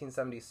from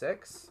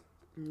 1976.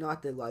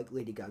 Not the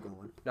Lady Gaga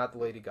one. Not the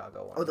Lady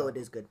Gaga one. Although it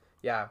is good.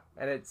 Yeah,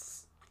 and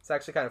it's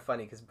actually kind of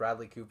funny because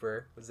Bradley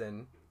Cooper was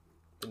in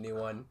the new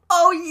one.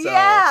 Oh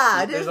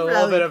yeah, so there's a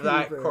little bit of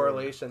that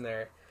correlation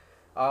there.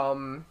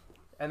 And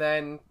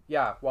then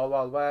Wild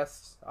Wild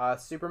West.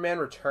 Superman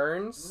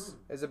Returns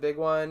is a big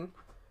one.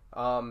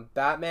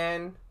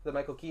 Batman, the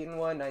Michael Keaton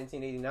one,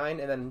 1989,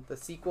 and then the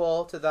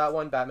sequel to that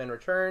one, Batman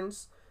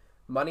Returns.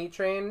 Money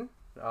Train.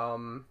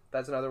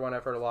 That's another one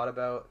I've heard a lot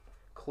about.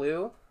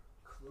 Clue.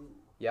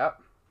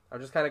 Yep. I'm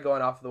just kind of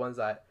going off of the ones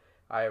that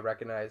I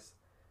recognize.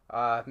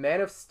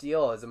 Man of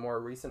Steel is a more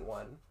recent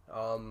one.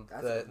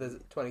 The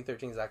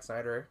 2013 Zack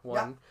Snyder one.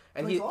 Yeah,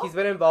 and he's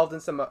been involved in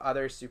some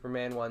other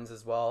Superman ones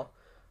as well.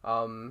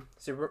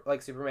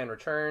 Superman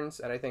Returns,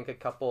 and I think a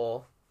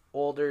couple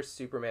older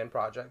Superman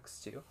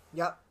projects too.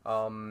 Yep.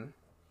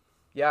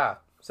 Yeah.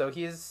 So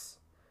he's...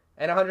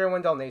 And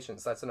 101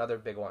 Dalmatians, that's another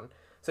big one.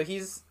 So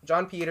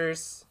John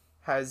Peters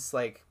has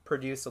like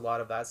produced a lot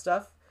of that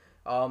stuff.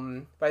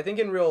 But I think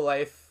in real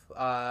life,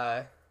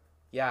 they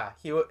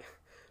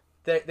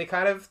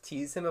kind of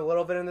tease him a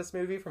little bit in this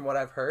movie from what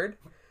I've heard,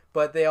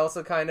 but they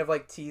also kind of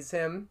like tease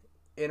him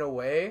in a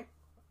way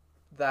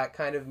that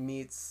kind of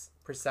meets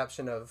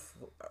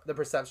the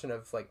perception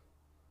of like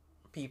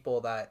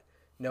people that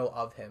know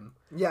of him.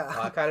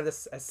 Yeah. Kind of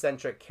this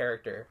eccentric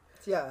character.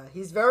 Yeah,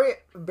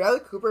 Bradley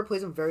Cooper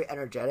plays him very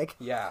energetic.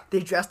 Yeah. They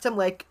dressed him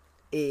like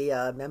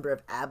a member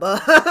of ABBA.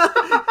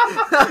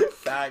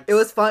 Facts. It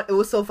was fun. It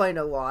was so funny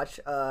to watch.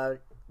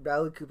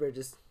 Bradley Cooper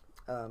just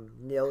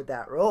nailed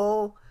that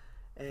role,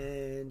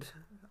 and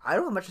I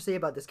don't have much to say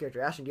about this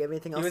character. Ashton, do you have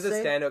anything else to say? He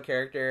was a standout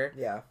character.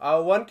 Yeah.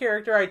 One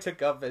character I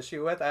took up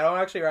issue with, I don't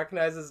actually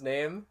recognize his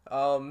name,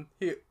 but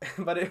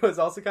it was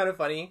also kind of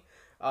funny,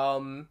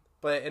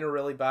 but in a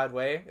really bad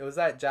way. It was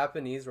that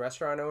Japanese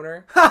restaurant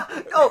owner.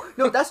 Oh,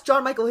 no, that's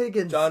John Michael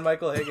Higgins. John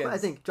Michael Higgins. I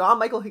think. John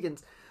Michael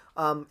Higgins.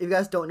 If you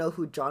guys don't know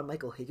who John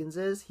Michael Higgins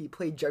is, he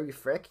played Jerry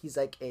Frick. He's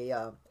like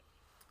a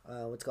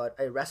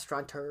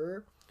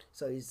restaurateur.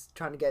 So he's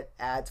trying to get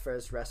ads for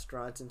his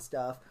restaurants and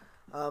stuff.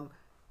 John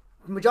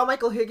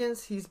Michael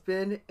Higgins, he's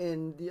been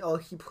in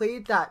he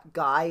played that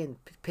guy in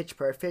Pitch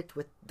Perfect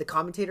with the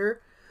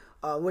commentator,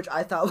 which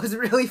I thought was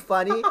really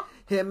funny.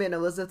 Him and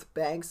Elizabeth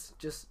Banks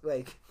just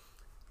like,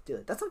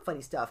 dude, that's some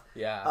funny stuff.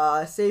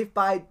 Yeah. Saved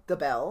by the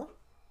Bell.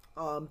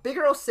 Big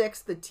Hero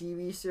 6, the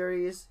TV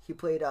series, he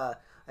played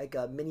like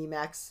a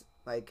Minimax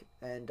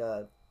and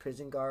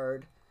prison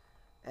guard,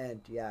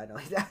 and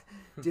that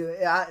dude,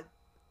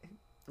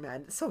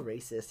 man, it's so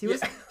racist. He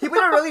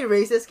played a really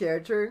racist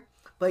character,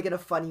 but like in a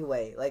funny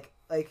way. Like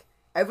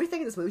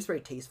everything in this movie is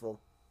very tasteful.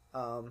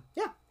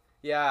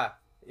 Yeah,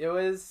 it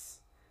was.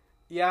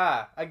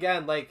 Yeah,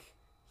 again, like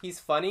he's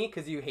funny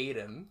because you hate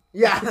him.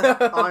 Yeah,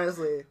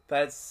 honestly,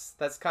 that's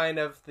kind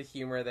of the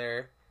humor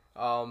there.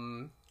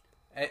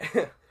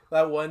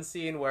 That one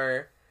scene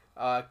where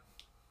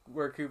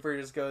Cooper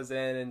just goes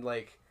in and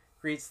like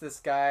greets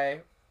this guy,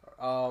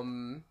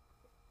 and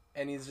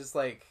he's just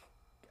like,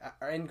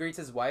 and greets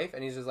his wife,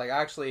 and he's just like,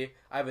 actually,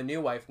 I have a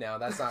new wife now.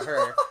 That's not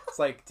her. It's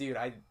like, dude,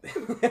 I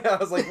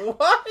was like,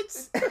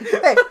 what?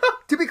 Hey,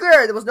 to be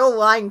clear, there was no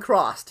line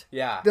crossed.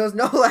 Yeah, there was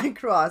no line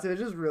crossed. It was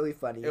just really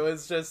funny. It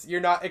was just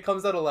it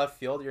comes out of left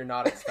field. You're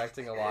not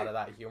expecting a lot of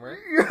that humor.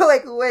 You're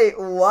like, wait,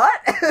 what?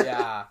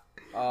 Yeah.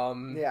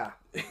 Yeah.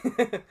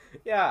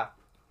 Yeah.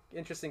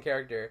 Interesting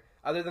character.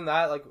 Other than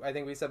that, like I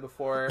think we said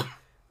before,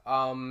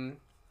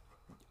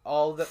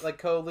 all the like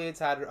co-leads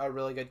had a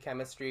really good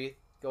chemistry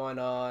going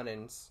on,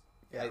 and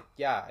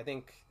I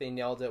think they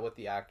nailed it with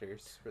the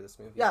actors for this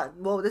movie. Yeah,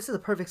 well, this is a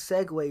perfect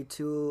segue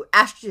to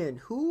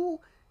Ashton. Who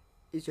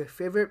is your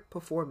favorite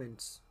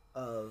performance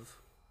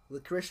of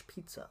Licorice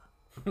Pizza?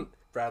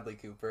 Bradley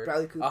Cooper.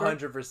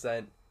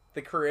 100%.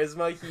 The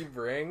charisma he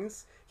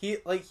brings, he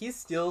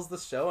steals the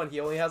show, and he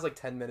only has like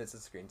 10 minutes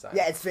of screen time.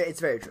 Yeah, it's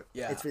very true.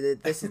 Yeah,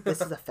 this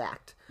is a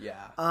fact.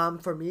 Yeah.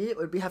 For me, it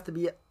would have to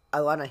be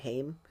Alana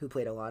Haim, who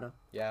played Alana.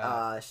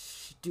 Yeah.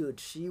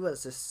 She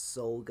was just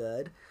so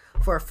good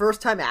for a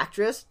first time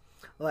actress.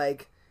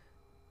 Like,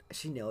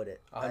 she nailed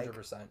it.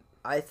 100%.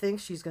 I think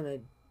she's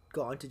gonna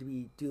go on to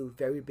do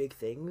very big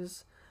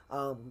things.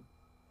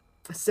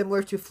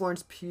 Similar to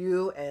Florence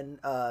Pugh and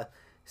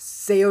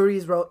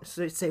Saoirse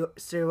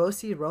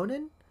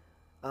Ronan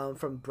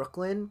from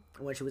Brooklyn,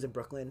 when she was in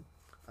Brooklyn.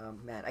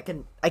 Man, I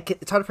can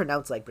it's hard to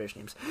pronounce like British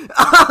names.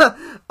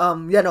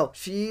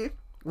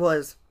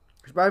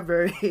 She brought a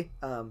very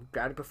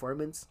grounded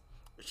performance.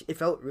 It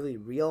felt really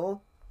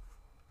real,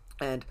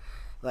 and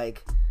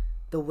like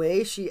the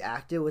way she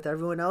acted with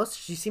everyone else,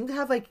 she seemed to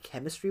have like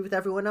chemistry with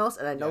everyone else,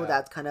 and I know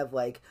that's kind of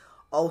like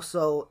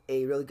also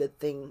a really good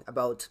thing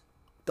about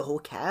the whole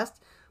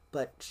cast,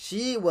 but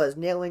she was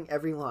nailing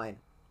every line,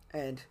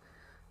 and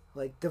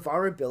like the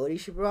vulnerability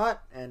she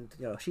brought, and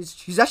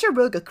she's actually a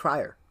really good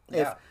crier.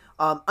 Yeah.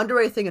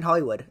 Underrated thing in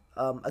Hollywood,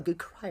 a good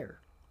crier.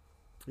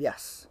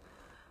 Yes.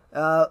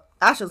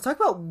 Ashley, let's talk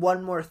about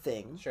one more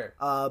thing. Sure.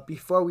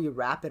 Before we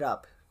wrap it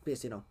up,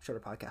 because shorter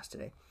podcast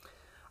today,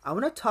 I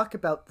want to talk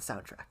about the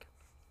soundtrack.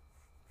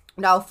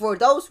 Now, for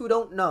those who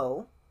don't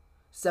know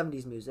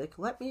 70s music,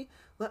 let me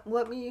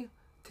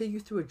take you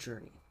through a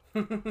journey.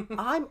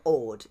 I'm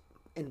old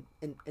in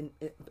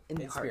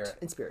heart,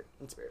 in spirit.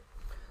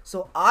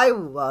 So I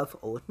love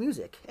old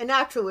music, and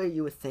naturally,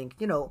 you would think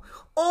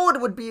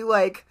old would be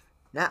like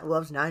Nat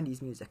loves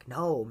 90s music.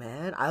 No,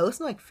 man, I listen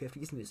to like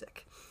 50s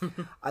music.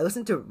 I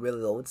listen to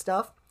really old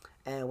stuff,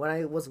 and when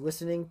I was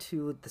listening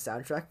to the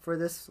soundtrack for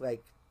this,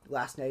 like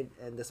last night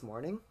and this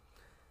morning,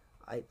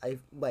 I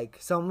like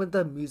some of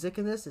the music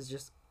in this is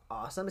just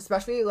awesome,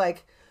 especially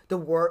like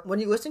when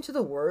you listen to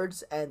the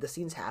words and the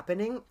scenes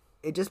happening,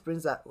 it just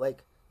brings that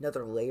like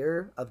another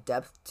layer of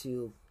depth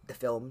to the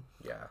film.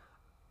 Yeah.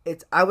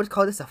 I would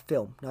call this a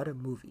film, not a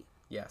movie.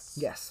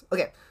 Yes.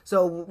 Okay,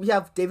 so we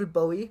have David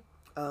Bowie,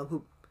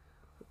 who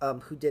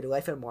did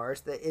Life on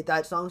Mars.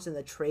 That song's in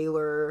the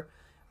trailer.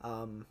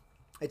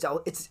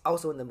 It's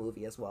also in the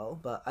movie as well,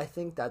 but I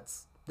think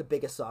that's the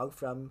biggest song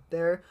from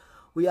there.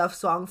 We have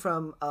song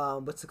from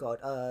what's it called?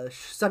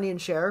 Sonny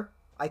and Cher,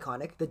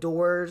 iconic. The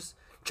Doors,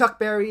 Chuck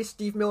Berry,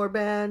 Steve Miller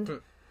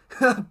Band,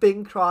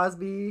 Bing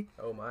Crosby.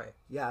 Oh my.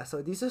 Yeah,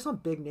 so these are some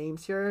big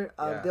names here.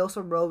 Yeah. They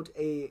also wrote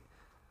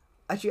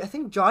actually, I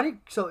think Johnny.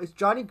 So it's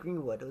Johnny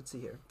Greenwood. Let's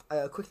see here.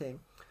 Quick thing.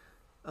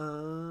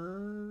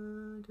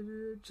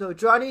 So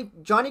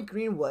Johnny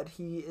Greenwood,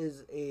 he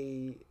is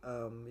a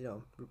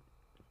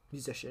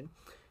musician,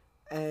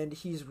 and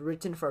he's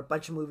written for a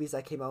bunch of movies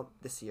that came out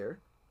this year.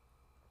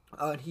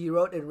 He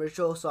wrote an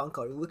original song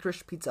called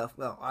 "Licorice Pizza."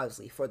 Well,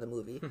 obviously for the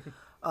movie,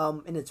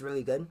 and it's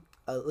really good.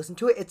 Listen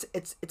to it.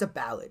 It's a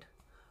ballad,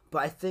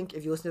 but I think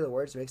if you listen to the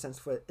words, it makes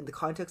sense in the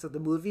context of the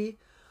movie.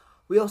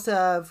 We also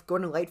have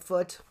Gordon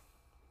Lightfoot,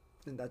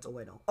 and that's all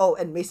I know. Oh,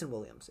 and Mason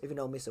Williams. If you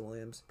know Mason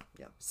Williams,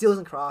 yeah, Seals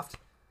and Croft.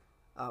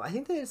 I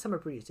think they did Summer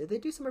Breeze. Did they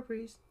do Summer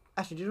Breeze?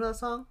 Actually, do you know that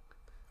song?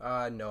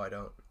 No, I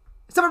don't.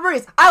 Summer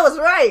Breeze. I was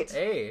right.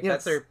 Hey, yes.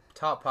 That's their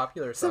top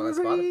popular song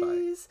Summer on Spotify.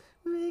 Breeze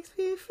makes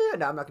me feel.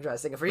 No, I'm not gonna try to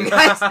sing it for you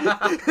guys.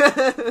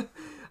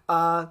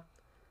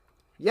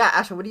 Yeah,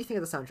 Ashton, what do you think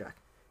of the soundtrack?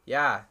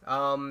 Yeah.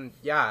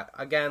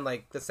 Again,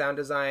 like the sound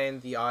design,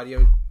 the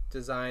audio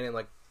design, and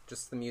like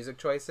just the music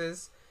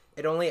choices,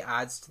 it only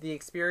adds to the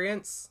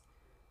experience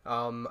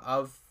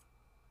of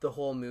the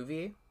whole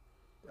movie.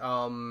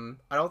 I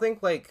don't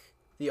think like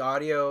the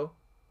audio.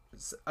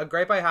 A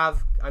gripe I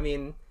have. I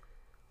mean,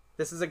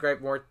 this is a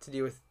gripe more to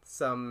do with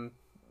some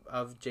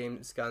of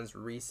James Gunn's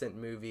recent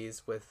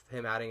movies with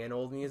him adding in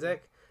old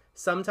music.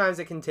 Sometimes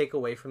it can take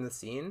away from the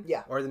scene,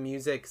 or the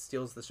music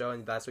steals the show,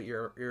 and that's what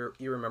you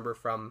remember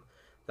from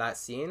that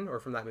scene or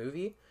from that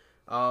movie,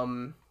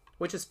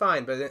 which is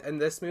fine. But in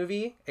this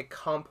movie, it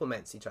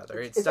complements each other.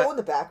 It's all in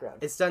the background.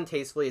 It's done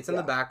tastefully. It's in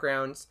the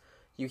background.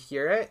 You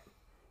hear it,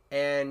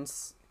 and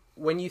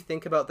when you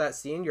think about that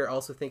scene, you're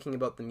also thinking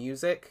about the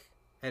music,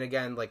 and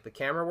again, like the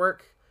camera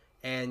work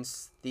and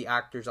the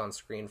actors on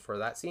screen for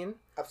that scene.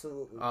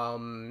 Absolutely.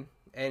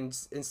 And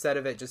instead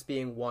of it just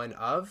being one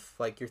of,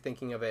 like, you're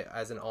thinking of it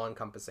as an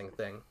all-encompassing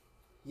thing.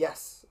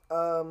 Yes.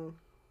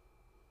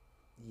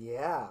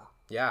 Yeah.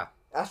 Yeah.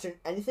 Ashton,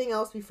 anything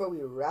else before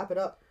we wrap it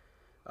up?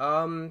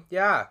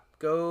 Yeah.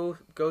 Go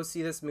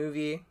see this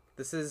movie.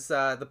 This is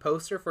the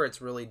poster for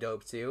it's really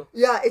dope too.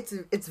 Yeah,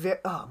 it's very.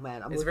 Oh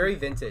man, it's very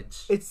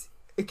vintage.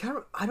 It kind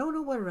of. I don't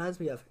know what it reminds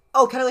me of.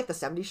 Oh, kind of like the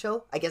 '70s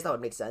show. I guess that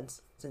would make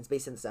sense since it's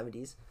based in the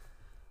 '70s.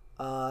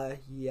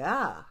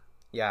 Yeah.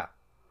 Yeah.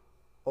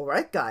 All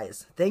right,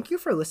 guys. Thank you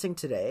for listening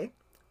today.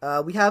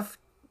 We have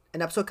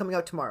an episode coming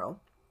out tomorrow.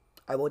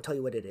 I won't tell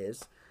you what it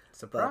is.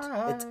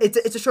 Surprise! But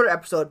it's a shorter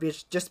episode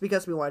just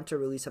because we wanted to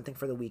release something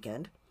for the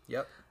weekend.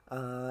 Yep.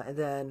 And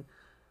then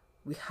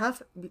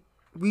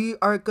we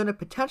are gonna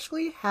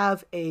potentially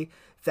have a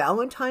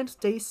Valentine's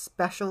Day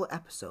special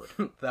episode.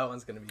 That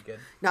one's gonna be good.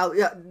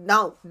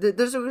 Now,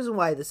 there's a reason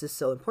why this is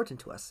so important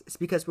to us. It's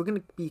because we're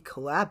gonna be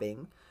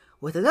collabing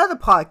with another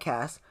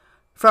podcast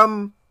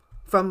from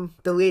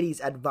the ladies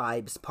at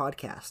Vibes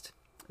podcast.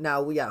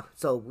 Now, we all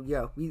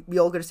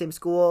go to the same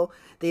school.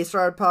 They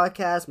started a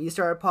podcast. We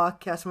started a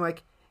podcast. I'm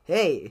like,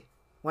 hey,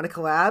 want to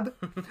collab?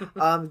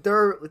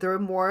 They're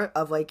more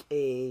of like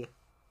a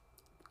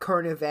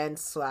current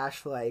events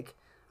 / like,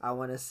 I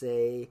want to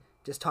say,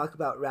 just talk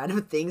about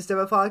random things to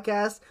a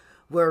podcast.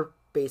 We're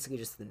basically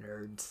just the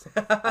nerds.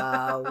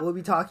 We'll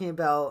be talking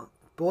about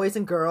boys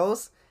and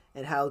girls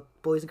and how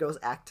boys and girls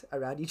act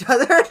around each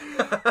other.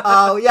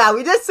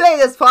 We did say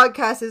this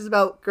podcast is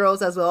about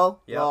girls as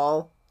well. Yep.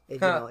 Lol. If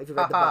you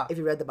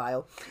read the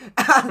bio.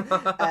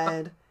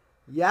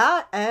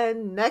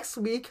 And next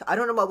week, I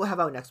don't know what we'll have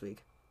out next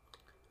week.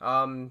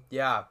 We'll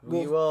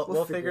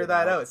figure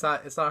that out. It's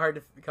not hard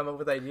to come up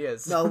with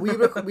ideas. No, we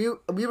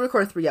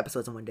record 3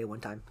 episodes in one day, one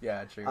time.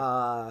 Yeah, true.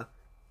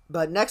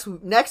 But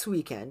next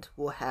weekend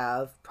we'll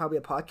have probably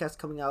a podcast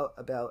coming out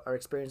about our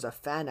experience at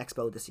Fan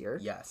Expo this year.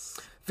 Yes.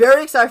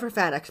 Very excited for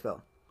Fan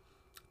Expo.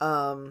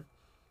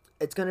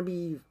 It's gonna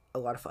be a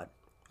lot of fun.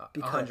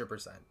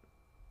 100%.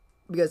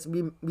 Because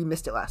we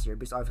missed it last year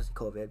because obviously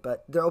COVID,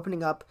 but they're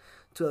opening up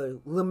to a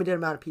limited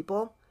amount of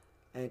people.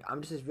 And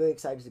I'm just really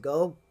excited to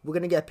go. We're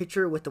going to get a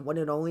picture with the one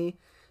and only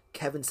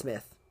Kevin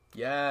Smith.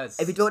 Yes.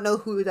 If you don't know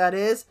who that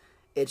is,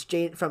 it's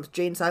Jane from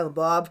Jane Silent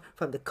Bob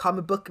from the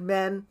Comic Book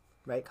Men.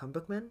 Right? Comic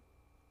Book Men?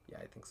 Yeah,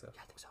 I think so.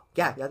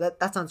 Yeah,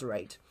 that sounds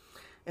right.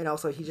 And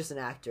also, he's just an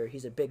actor.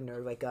 He's a big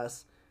nerd like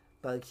us.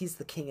 But he's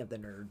the king of the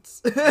nerds.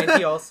 And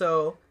he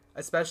also,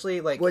 especially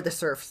like... We're the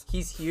serfs.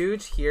 He's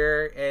huge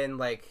here in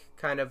like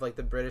kind of like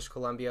the British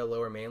Columbia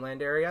Lower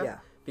Mainland area. Yeah.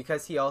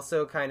 Because he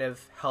also kind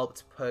of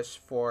helped push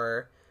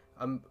for...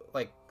 a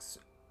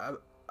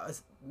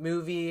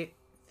movie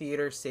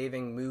theater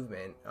saving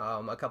movement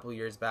a couple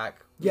years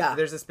back. Yeah.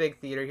 There's this big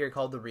theater here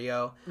called the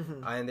Rio,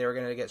 and they were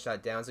going to get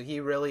shut down. So he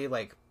really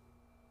like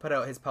put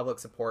out his public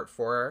support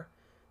for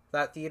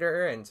that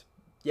theater. And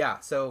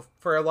yeah, so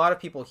for a lot of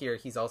people here,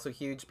 he's also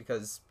huge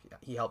because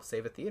he helped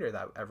save a theater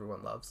that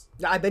everyone loves.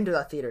 Yeah, I've been to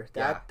that theater.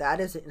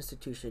 That is an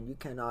institution. You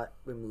cannot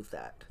remove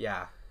that.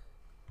 Yeah.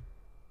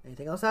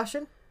 Anything else,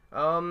 Ashton?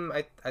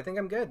 I think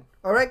I'm good.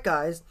 Alright,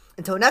 guys.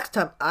 Until next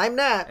time, I'm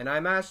Nat. And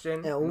I'm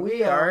Ashton. And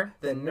we are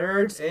the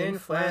Nerds in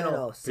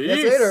Flannel. See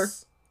you later.